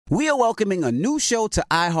We are welcoming a new show to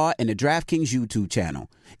iHeart and the DraftKings YouTube channel.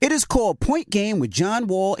 It is called Point Game with John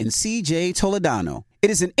Wall and CJ Toledano. It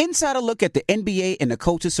is an insider look at the NBA and the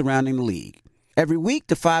coaches surrounding the league. Every week,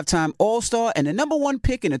 the 5-time All-Star and the number one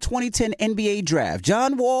pick in the 2010 NBA Draft,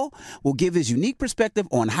 John Wall, will give his unique perspective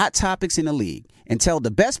on hot topics in the league and tell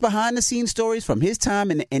the best behind-the-scenes stories from his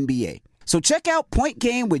time in the NBA. So check out Point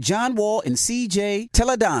Game with John Wall and CJ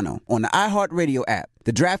Toledano on the iHeartRadio app,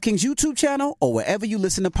 the DraftKings YouTube channel, or wherever you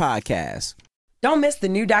listen to podcasts. Don't miss the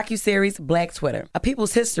new docuseries Black Twitter, A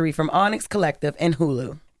People's History from Onyx Collective and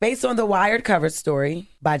Hulu. Based on the Wired cover story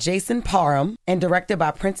by Jason Parham and directed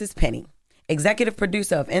by Princess Penny. Executive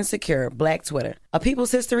producer of Insecure, Black Twitter. A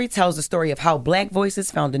People's History tells the story of how Black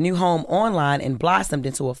voices found a new home online and blossomed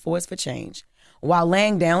into a force for change, while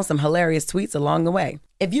laying down some hilarious tweets along the way.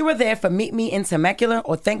 If you were there for Meet Me in Temecula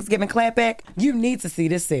or Thanksgiving Clapback, you need to see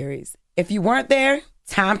this series. If you weren't there,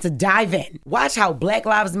 time to dive in. Watch how Black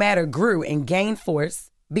Lives Matter grew and gained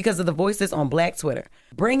force because of the voices on Black Twitter,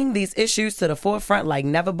 bringing these issues to the forefront like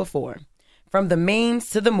never before. From the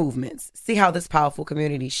memes to the movements, see how this powerful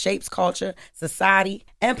community shapes culture, society,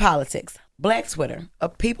 and politics. Black Twitter, A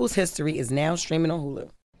People's History, is now streaming on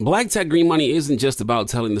Hulu. Black Tech Green Money isn't just about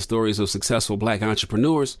telling the stories of successful Black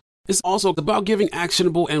entrepreneurs. It's also about giving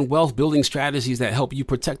actionable and wealth-building strategies that help you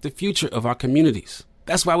protect the future of our communities.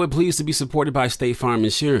 That's why we're pleased to be supported by State Farm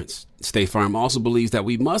Insurance. State Farm also believes that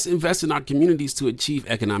we must invest in our communities to achieve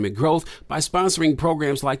economic growth by sponsoring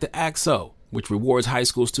programs like the ACT-SO, which rewards high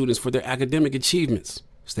school students for their academic achievements.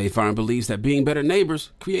 State Farm believes that being better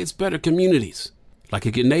neighbors creates better communities. Like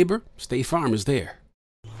a good neighbor, State Farm is there.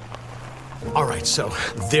 All right, so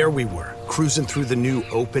there we were, cruising through the new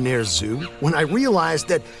open-air zoo, when I realized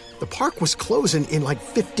that the park was closing in like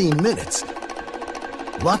 15 minutes.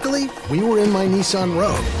 Luckily, we were in my Nissan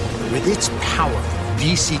Rogue. With its powerful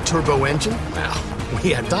VC turbo engine, well, we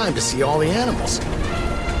had time to see all the animals.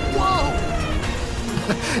 Whoa!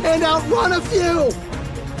 And outrun a few!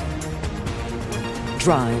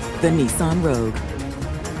 Drive the Nissan Rogue.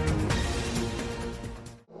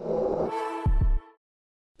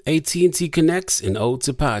 AT&T connects an ode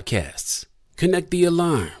to podcasts. Connect the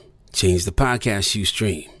alarm. Change the podcast you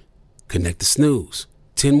stream. Connect the snooze.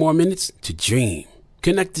 10 more minutes to dream.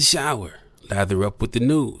 Connect the shower. Lather up with the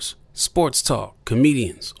news, sports talk,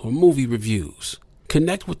 comedians, or movie reviews.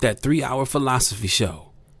 Connect with that 3-hour philosophy show.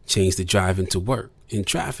 Change the drive into work in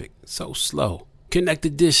traffic so slow. Connect the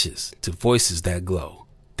dishes to voices that glow.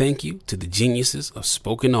 Thank you to the geniuses of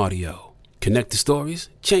spoken audio. Connect the stories,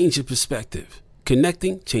 change your perspective.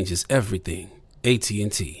 Connecting changes everything.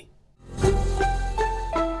 AT&T.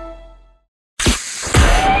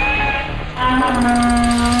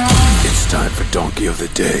 It's time for Donkey of the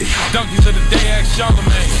Day. Donkeys of the Day, ask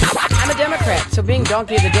Charlamagne. I'm a Democrat, so being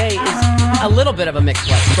Donkey of the Day is a little bit of a mixed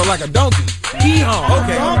blessing. So like a donkey. Hee-haw.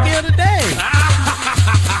 Okay. Donkey of the Day.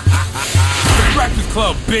 The Breakfast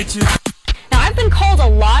Club, bitches. Now, I've been called a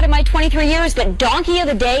lot in my 23 years, but Donkey of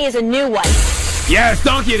the Day is a new one. Yes,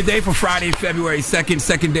 Donkey of the Day for Friday, February 2nd,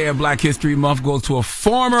 second day of Black History Month, goes to a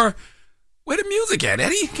former... Where the music at,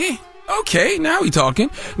 Eddie? Okay, now we talking.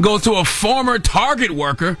 Goes to a former Target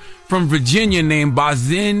worker from Virginia named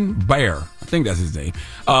Bazin Bear. I think that's his name.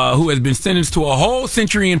 Who has been sentenced to a whole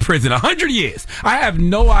century in prison, 100 years. I have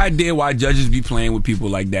no idea why judges be playing with people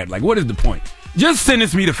like that. Like, what is the point? Just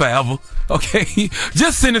sentence me to forever, okay?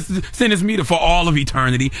 Just sentence me to for all of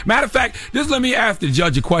eternity. Matter of fact, just let me ask the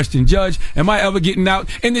judge a question. Judge, am I ever getting out?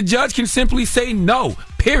 And the judge can simply say no,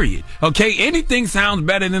 period, okay? Anything sounds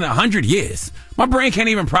better than 100 years. My brain can't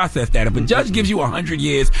even process that. If a judge gives you 100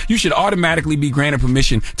 years, you should automatically be granted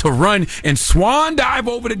permission to run and swan dive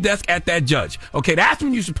over the desk at that judge. Okay, that's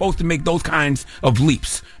when you're supposed to make those kinds of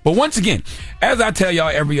leaps. But once again, as I tell y'all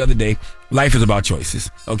every other day, life is about choices.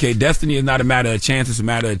 Okay, destiny is not a matter of chance, it's a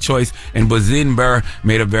matter of choice. And Bazin Bear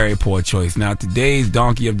made a very poor choice. Now, today's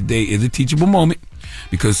Donkey of the Day is a teachable moment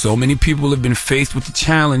because so many people have been faced with the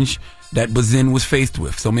challenge that Bazin was faced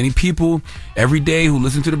with. So many people every day who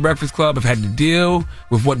listen to The Breakfast Club have had to deal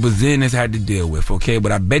with what Bazin has had to deal with, okay?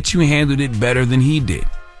 But I bet you handled it better than he did.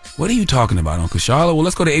 What are you talking about, Uncle Charlotte? Well,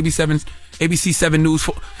 let's go to ABC 7 News.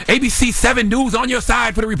 ABC 7 News on your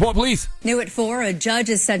side for the report, please. New at 4, a judge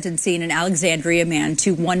is sentencing an Alexandria man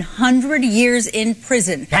to 100 years in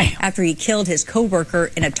prison after he killed his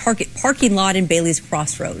co-worker in a Target parking lot in Bailey's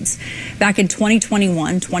Crossroads. Back in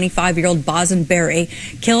 2021, 25-year-old Bazin Berry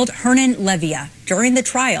killed Hernan Levia. During the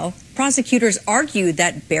trial, prosecutors argued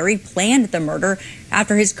that Berry planned the murder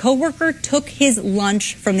after his co-worker took his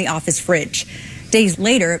lunch from the office fridge. Days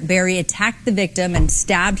later, Berry attacked the victim and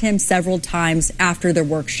stabbed him several times after their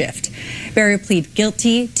work shift. Berry pleaded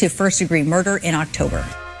guilty to first-degree murder in October.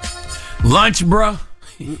 Lunch, bruh.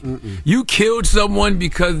 You killed someone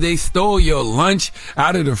because they stole your lunch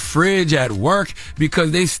out of the fridge at work,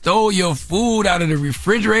 because they stole your food out of the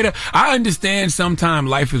refrigerator. I understand sometimes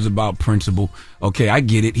life is about principle. Okay, I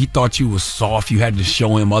get it. He thought you was soft. You had to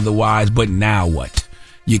show him otherwise. But now what?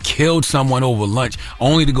 You killed someone over lunch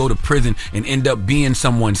only to go to prison and end up being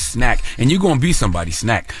someone's snack. And you're going to be somebody's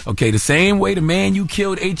snack. Okay, the same way the man you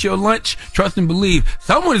killed ate your lunch, trust and believe,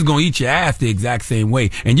 someone is going to eat your ass the exact same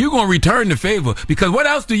way. And you're going to return the favor, because what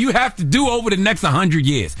else do you have to do over the next 100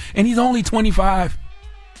 years? And he's only 25.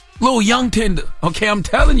 Little young tender. Okay, I'm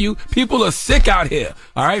telling you, people are sick out here.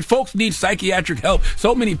 All right, folks need psychiatric help.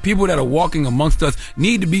 So many people that are walking amongst us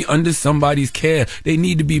need to be under somebody's care. They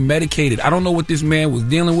need to be medicated. I don't know what this man was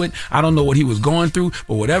dealing with. I don't know what he was going through,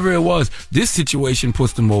 but whatever it was, this situation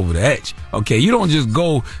puts him over the edge. Okay, you don't just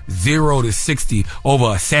go 0 to 60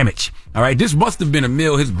 over a sandwich. All right, this must have been a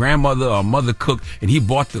meal his grandmother or mother cooked, and he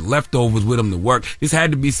brought the leftovers with him to work. This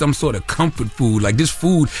had to be some sort of comfort food. Like, this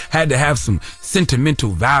food had to have some sentimental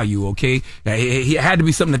value, okay? It had to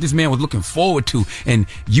be something that this man was looking forward to, and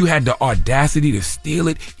you had the audacity to steal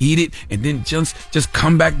it, eat it, and then just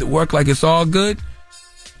come back to work like it's all good.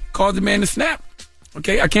 Cause the man to snap.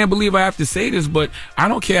 Okay, I can't believe I have to say this, but I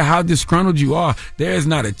don't care how disgruntled you are. There is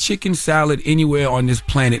not a chicken salad anywhere on this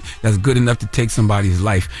planet that's good enough to take somebody's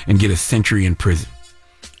life and get a century in prison.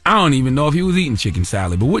 I don't even know if he was eating chicken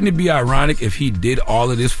salad, but wouldn't it be ironic if he did all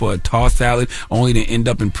of this for a tossed salad only to end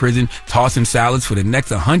up in prison tossing salads for the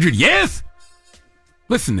next 100 years?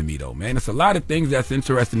 Listen to me, though, man. There's a lot of things that's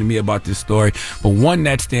interesting to me about this story, but one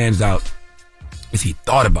that stands out is he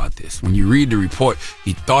thought about this. When you read the report,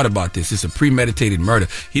 he thought about this. It's a premeditated murder.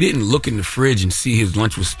 He didn't look in the fridge and see his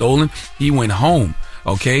lunch was stolen. He went home,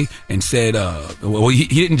 okay, and said, he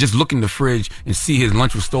didn't just look in the fridge and see his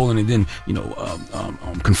lunch was stolen and then,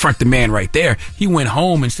 confront the man right there. He went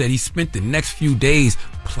home and said he spent the next few days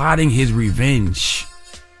plotting his revenge.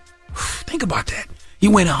 Think about that. He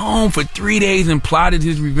went home for 3 days and plotted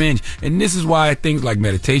his revenge. And this is why things like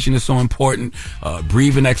meditation is so important,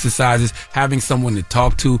 breathing exercises, having someone to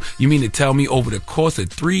talk to. You mean to tell me over the course of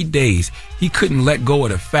 3 days, he couldn't let go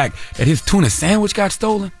of the fact that his tuna sandwich got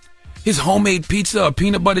stolen? His homemade pizza or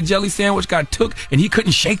peanut butter jelly sandwich got took and he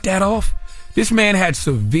couldn't shake that off? This man had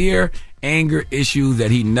severe anger issues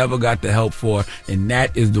that he never got the help for, and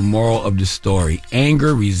that is the moral of the story.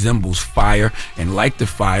 Anger resembles fire, and like the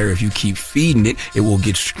fire, if you keep feeding it, it will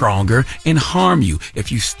get stronger and harm you.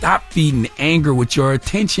 If you stop feeding anger with your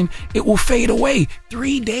attention, it will fade away.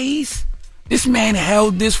 3 days? This man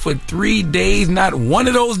held this for 3 days. Not one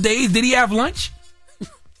of those days did he have lunch.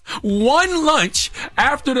 One lunch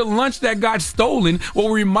after the lunch that got stolen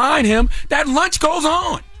will remind him that lunch goes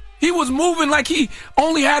on. He was moving like he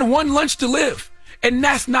only had one lunch to live. And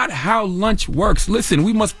that's not how lunch works. Listen,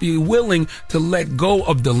 we must be willing to let go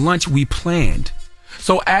of the lunch we planned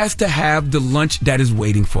so as to have the lunch that is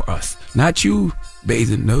waiting for us. Not you,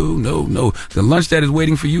 Bazin. No. The lunch that is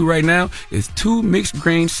waiting for you right now is 2 mixed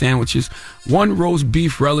grain sandwiches, 1 roast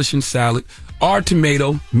beef relish and salad, our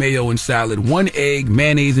tomato, mayo and salad, 1 egg,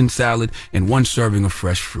 mayonnaise and salad, and 1 serving of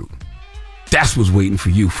fresh fruit. That's what's waiting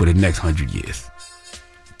for you for the next 100 years.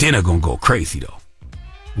 Dinner gonna go crazy though.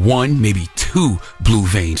 1, maybe 2 blue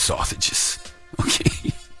vein sausages.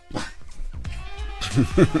 Okay.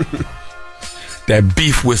 That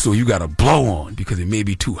beef whistle you gotta blow on because it may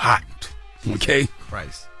be too hot. Okay?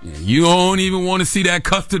 Christ. Yeah, you don't even want to see that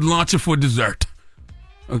custard launcher for dessert.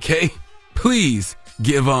 Okay? Please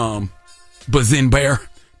give Bazin Bear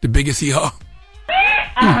the biggest hee-haw.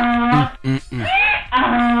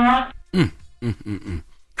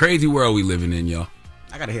 Crazy world we living in, y'all.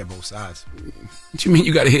 I gotta hear both sides. What you mean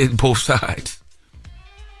you gotta hear both sides?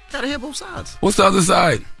 Gotta hear both sides. What's the other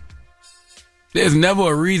side? There's never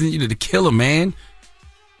a reason you to kill a man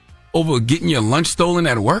over getting your lunch stolen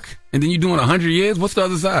at work, and then you doing 100 years. What's the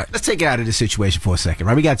other side? Let's take it out of this situation for a second,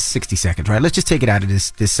 right? We got 60 seconds, right? Let's just take it out of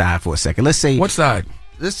this side for a second. Let's say what side?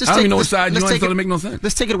 Let's just I don't even know what side you want to make no sense.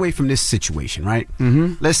 Let's take it away from this situation, right?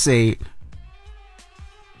 Mm-hmm. Let's say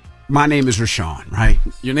my name is Rashawn, right?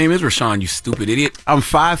 Your name is Rashawn, you stupid idiot. I'm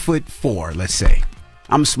 5'4", let's say.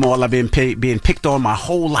 I'm small. I've been being picked on my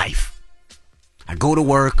whole life. I go to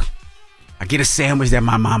work. I get a sandwich that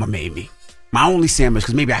my mama made me. My only sandwich,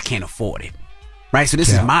 because maybe I can't afford it. Right? So this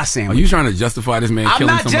is my sandwich. Are you trying to justify this man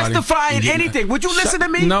killing somebody? I'm not justifying anything. Would you listen to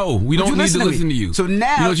me? No, we don't need to listen to you. So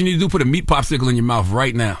now... You know what you need to do? Put a meat popsicle in your mouth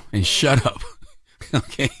right now and shut up.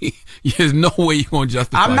 Okay? There's no way you're going to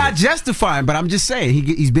justify I'm not justifying, but I'm just saying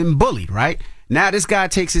he's been bullied, right? Now this guy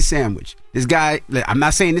takes his sandwich. This guy, I'm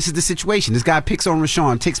not saying this is the situation. This guy picks on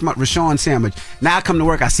Rashawn, takes my Rashawn sandwich. Now I come to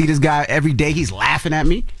work, I see this guy every day. He's laughing at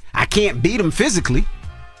me. I can't beat him physically.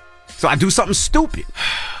 So I do something stupid.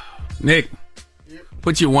 Nick,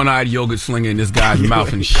 put your one-eyed yogurt slinger in this guy's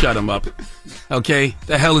mouth and shut him up. Okay?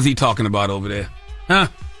 The hell is he talking about over there? Huh?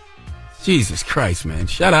 Jesus Christ, man.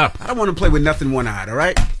 Shut up. I don't want to play with nothing one-eyed, all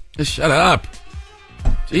right? Just shut up.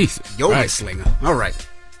 Jesus Yogurt Christ. slinger. All right.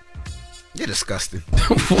 You're disgusting.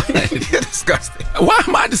 What? You're disgusting. Why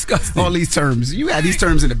am I disgusting? All these terms. You had these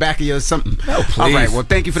terms in the back of your something. No, please. All right, well,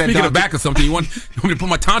 thank you for that. Speaking of back of something, you want me to put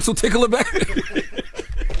my tonsil tickler back?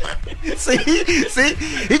 See? He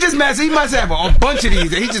just messed. He must have a bunch of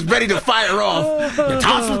these, and he's just ready to fire off. Your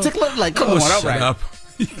tonsil tickler? Like, come on, all right. Shut up.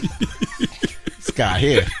 This guy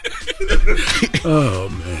here. Oh,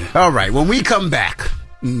 man. All right, when we come back.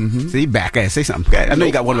 Mm-hmm. See, back. Hey, say something. I know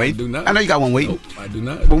you got one wait. I know you got one wait. Nope, I do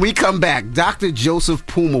not. When we come back, Dr. Joseph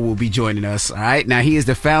Puma will be joining us. All right. Now, he is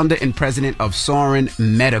the founder and president of Sorin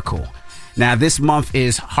Medical. Now, this month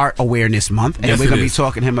is Heart Awareness Month, and we're going to be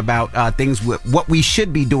talking to him about things with what we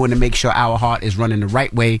should be doing to make sure our heart is running the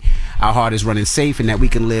right way, our heart is running safe, and that we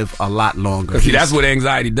can live a lot longer. See, that's what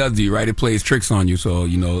anxiety does to you, right? It plays tricks on you. So,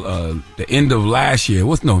 the end of last year,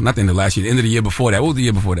 not the end of last year, the end of the year before that. What was the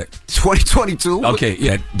year before that? 2022. Okay,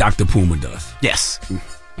 yeah, Dr. Puma does. Yes.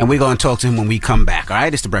 And we're going to talk to him when we come back, all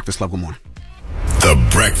right? It's The Breakfast Club. Good morning. The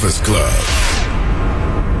Breakfast Club.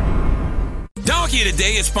 Donkey of the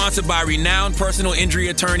Day is sponsored by renowned personal injury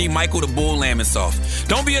attorney Michael the Bull Lamonsoff.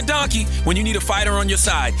 Don't be a donkey when you need a fighter on your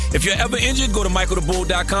side. If you're ever injured, go to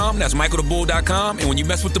michaelthebull.com. That's michaelthebull.com. And when you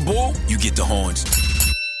mess with the bull, you get the horns.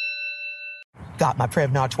 Got my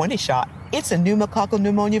Prevnar 20 shot. It's a pneumococcal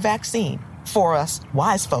pneumonia vaccine. For us,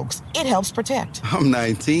 wise folks, it helps protect. I'm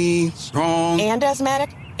 19, strong. And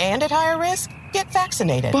asthmatic, and at higher risk. Get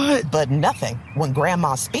vaccinated. But nothing when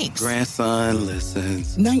grandma speaks. Grandson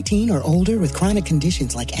listens. 19 or older with chronic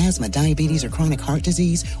conditions like asthma, diabetes, or chronic heart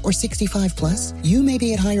disease, or 65 plus, you may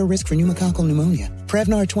be at higher risk for pneumococcal pneumonia.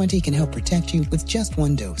 Prevnar 20 can help protect you with just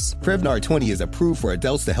one dose. Prevnar 20 is approved for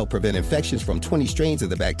adults to help prevent infections from 20 strains of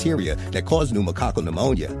the bacteria that cause pneumococcal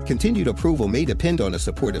pneumonia. Continued approval may depend on a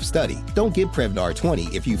supportive study. Don't get Prevnar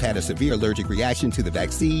 20 if you've had a severe allergic reaction to the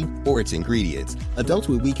vaccine or its ingredients. Adults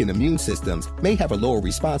with weakened immune systems may have a lower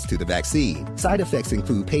response to the vaccine. Side effects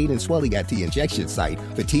include pain and swelling at the injection site,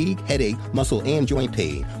 fatigue, headache, muscle, and joint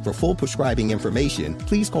pain. For full prescribing information,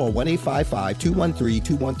 please call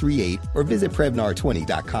 1-855-213-2138 or visit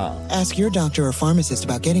Prevnar20.com. Ask your doctor or pharmacist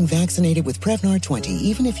about getting vaccinated with Prevnar 20,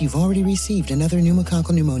 even if you've already received another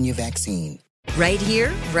pneumococcal pneumonia vaccine. Right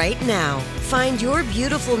here, right now. Find your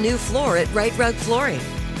beautiful new floor at Right Rug Flooring.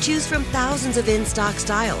 Choose from thousands of in-stock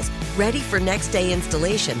styles, ready for next day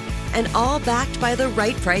installation, and all backed by the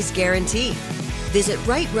right price guarantee. Visit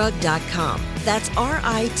rightrug.com. That's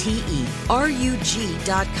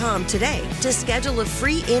RITERUG.com today to schedule a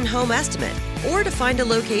free in-home estimate or to find a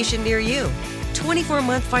location near you.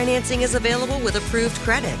 24-month financing is available with approved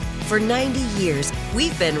credit. For 90 years,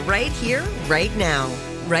 we've been right here, right now.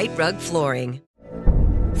 Right Rug Flooring.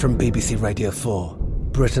 From BBC Radio 4,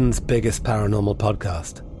 Britain's biggest paranormal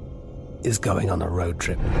podcast is going on a road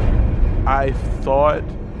trip. I thought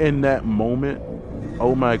in that moment,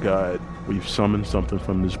 oh my God, we've summoned something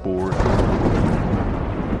from this board.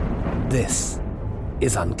 This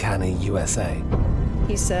is Uncanny USA.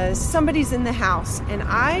 He says, somebody's in the house, and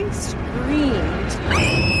I screamed.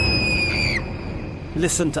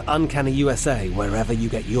 Listen to Uncanny USA wherever you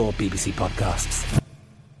get your BBC podcasts,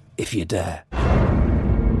 if you dare.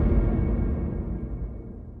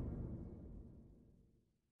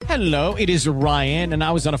 Hello, it is Ryan, and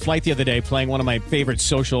I was on a flight the other day playing one of my favorite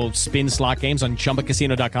social spin slot games on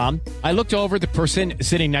ChumbaCasino.com. I looked over at the person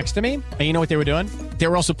sitting next to me, and you know what they were doing? They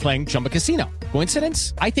were also playing Chumba Casino.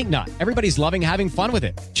 Coincidence? I think not. Everybody's loving having fun with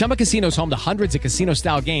it. Chumba Casino is home to hundreds of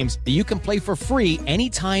casino-style games that you can play for free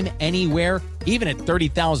anytime, anywhere, even at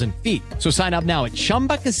 30,000 feet. So sign up now at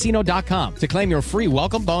ChumbaCasino.com to claim your free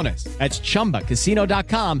welcome bonus. That's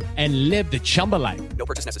ChumbaCasino.com and live the Chumba life. No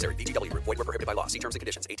purchase necessary. VGW. Void where prohibited by law. See terms and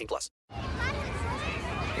conditions. 18+.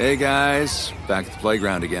 Hey, guys. Back at the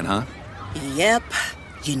playground again, huh? Yep.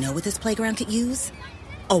 You know what this playground could use?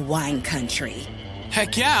 A wine country.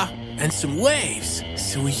 Heck yeah. And some waves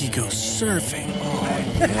so we could go surfing. Oh,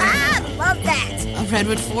 yeah. Love that. A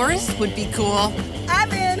redwood forest would be cool.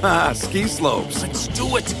 I'm in. Ski slopes. Let's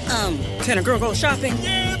do it. Can a girl go shopping?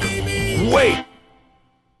 Yeah, baby. Wait.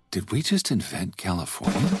 Did we just invent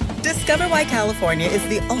California? Discover why California is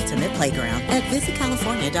the ultimate playground at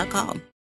visitcalifornia.com.